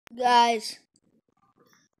Guys,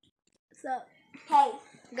 so Hey,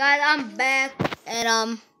 guys, I'm back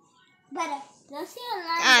and better. Don't say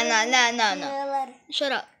a no.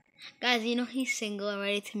 Shut up, guys. You know he's single and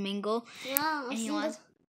ready to mingle, No, and he wants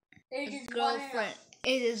It his is girlfriend.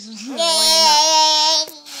 It is one and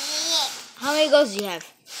up. How many girls do you have?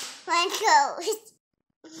 One, two,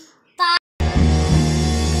 five.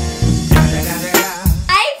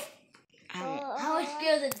 How much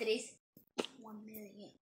girls are this? 1 million.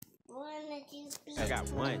 I got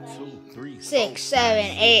 1, 2, 3, 4, 6, 7,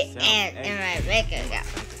 8, 7, and my bank account.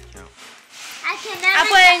 I can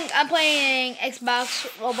never. I'm playing Xbox,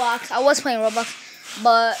 Roblox. I was playing Roblox,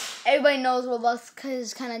 but everybody knows Roblox because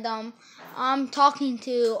it's kind of dumb. I'm talking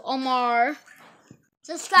to Omar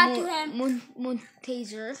Subscribe to him.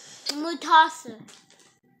 Muntaser. Mutasa.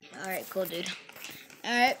 Alright, cool, dude.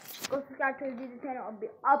 Alright, go subscribe to his YouTube channel. It'll be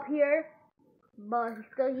up here, but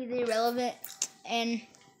he's irrelevant, and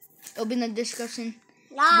it'll be in the description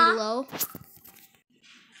below.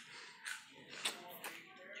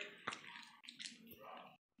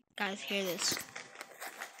 Guys, hear this.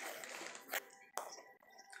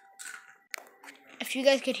 If you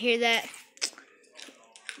guys could hear that,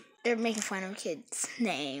 they're making fun of a kid's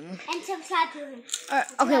name. And subscribe to him.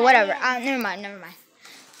 Okay, whatever. Never mind.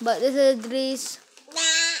 But this is Dries.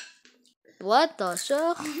 What the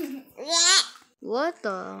show? What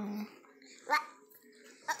the?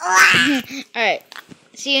 Alright.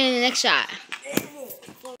 See you in the next shot.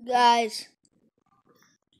 Guys.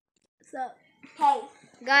 So, Hey,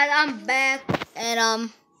 guys, I'm back and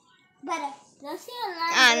better. Don't say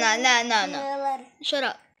a no. Shut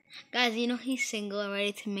up. Guys, you know he's single and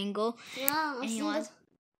ready to mingle, No, and he wants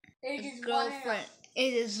It his is girlfriend.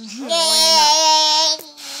 It is one and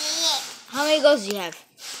up. How many girls do you have?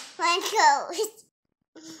 One, two,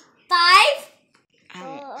 five.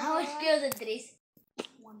 How much girls are this?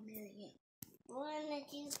 1 million.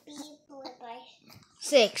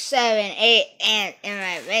 6, 7, 8, and in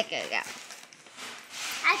my bank account.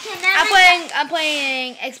 I can never. I'm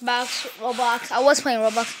playing Xbox, Roblox. I was playing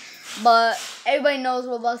Roblox, but everybody knows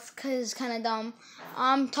Roblox because it's kind of dumb.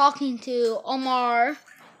 I'm talking to Omar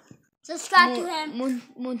Subscribe to him.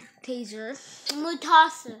 Muntaser.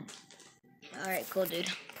 Mutasa. Alright, cool, dude.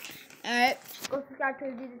 Alright, go subscribe to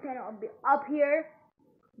his YouTube channel. It'll be up here,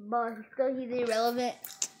 but he's irrelevant,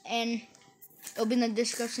 and it'll be in the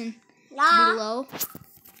description below.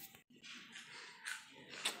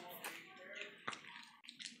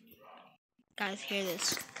 Guys, hear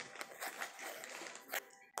this.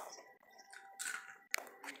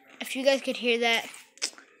 If you guys could hear that,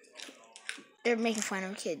 they're making fun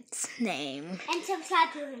of a kid's name. And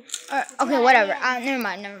subscribe to him. Okay, whatever. Never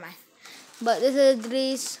mind. But this is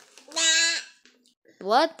Dries.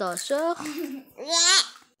 What the show?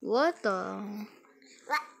 What the?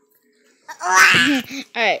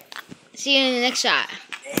 Alright. See you in the next shot.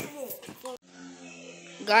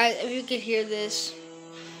 Guys, if you could hear this.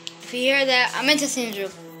 If you hear that, I'm into Sandra,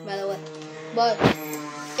 by the way. But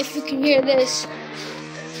if you can hear this,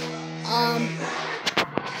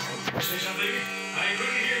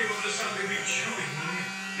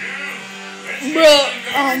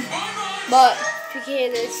 but if you can hear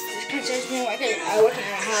this conversation, I work in a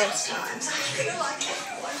house.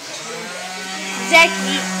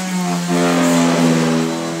 Exactly.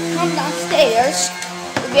 Come downstairs.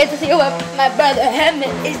 We get to see what my brother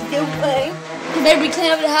Hammond is doing. He better be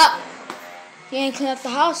cleaning up the house. He ain't cleaning up the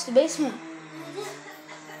house, the basement.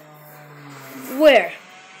 Where?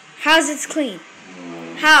 How's it clean?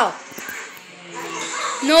 How?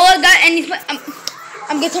 No one got any.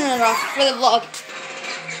 I'm gonna turn it off for the vlog.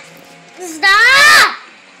 Stop!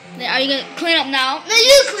 Are you gonna clean up now? No,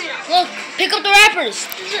 you clean up. Look, pick up the wrappers.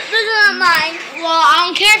 Those are mine. Well, I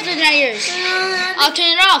don't care if they're not yours. I'll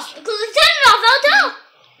turn it off. Turn it off. I'll tell.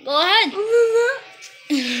 Go ahead.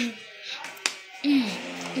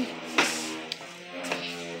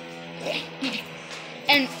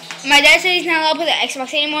 And my dad said he's not allowed to play the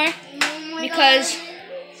Xbox anymore because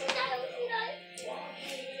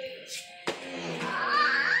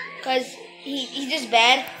he's just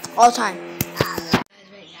bad all the time. Guys,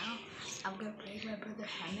 right now I'm gonna prank my brother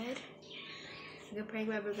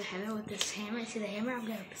Hammond. With this hammer. See the hammer? I'm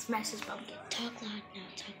gonna smash this pumpkin. Talk loud now.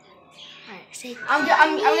 Talk loud. Alright,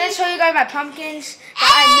 I'm gonna show you guys my pumpkins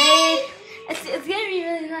that I made. It's gonna be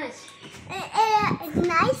really nice. It's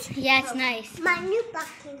nice. Yeah, it's nice. My new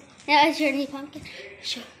pumpkin. That was your new pumpkin.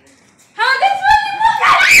 Sure. How this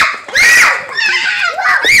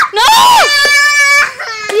No!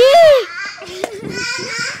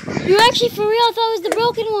 You're actually for real. I thought it was the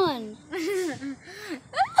broken one.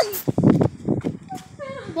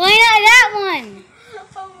 Why not that one?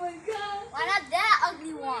 Oh my god. Why not that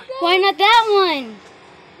ugly one? Why not that one?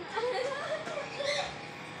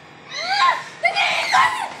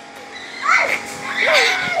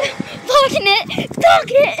 Talking it.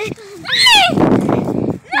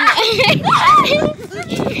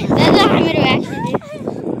 That's what I'm gonna actually do.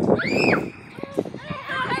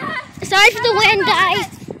 Sorry for the wind, guys.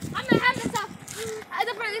 I'm gonna have this up.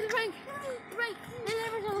 It's a prank.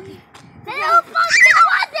 Who pumpkin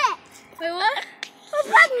was it? Wait, what? Who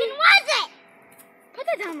pumpkin was it? Put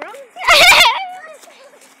that down, bro.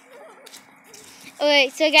 Okay,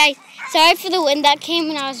 so guys, sorry for the wind that came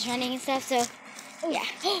when I was running and stuff, so yeah.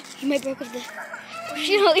 He might broke off the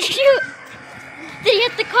shoot. Did he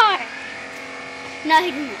hit the car? No,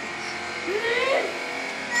 he didn't.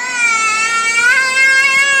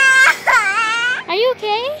 Are you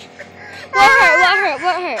okay?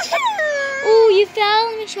 What hurt? Ooh, you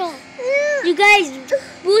fell, Michelle. You guys,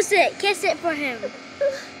 boost it, kiss it for him.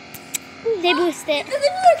 They boost it.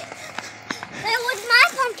 That was my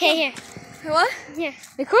pumpkin. Okay, here. What? Here.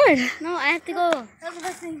 Record. No, I have to go. That's the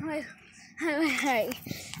best thing. Wait.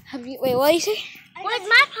 Wait, what did you say? Where's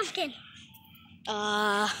my pumpkin?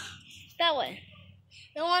 That one.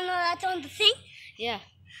 The one that's on the thing? Yeah.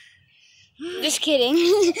 Just kidding.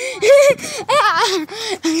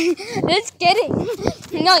 Just kidding.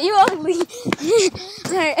 No, you ugly.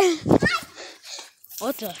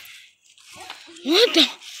 What the?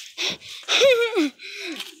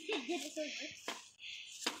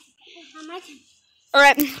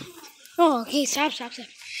 Alright. Oh, okay, stop.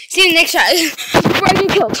 See you next shot. Before I get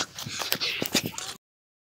killed.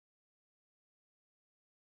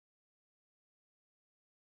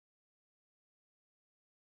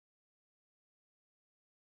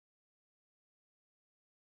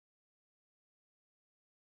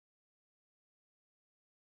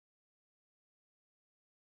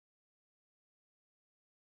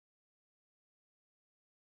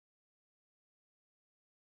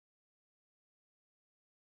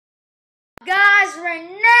 Guys, right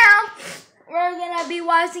now we're gonna be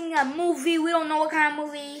watching a movie. We don't know what kind of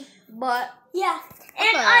movie, but Yeah.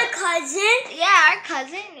 And our cousin. yeah, our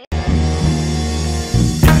cousin.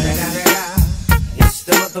 It's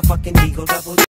the motherfucking Eagle Double.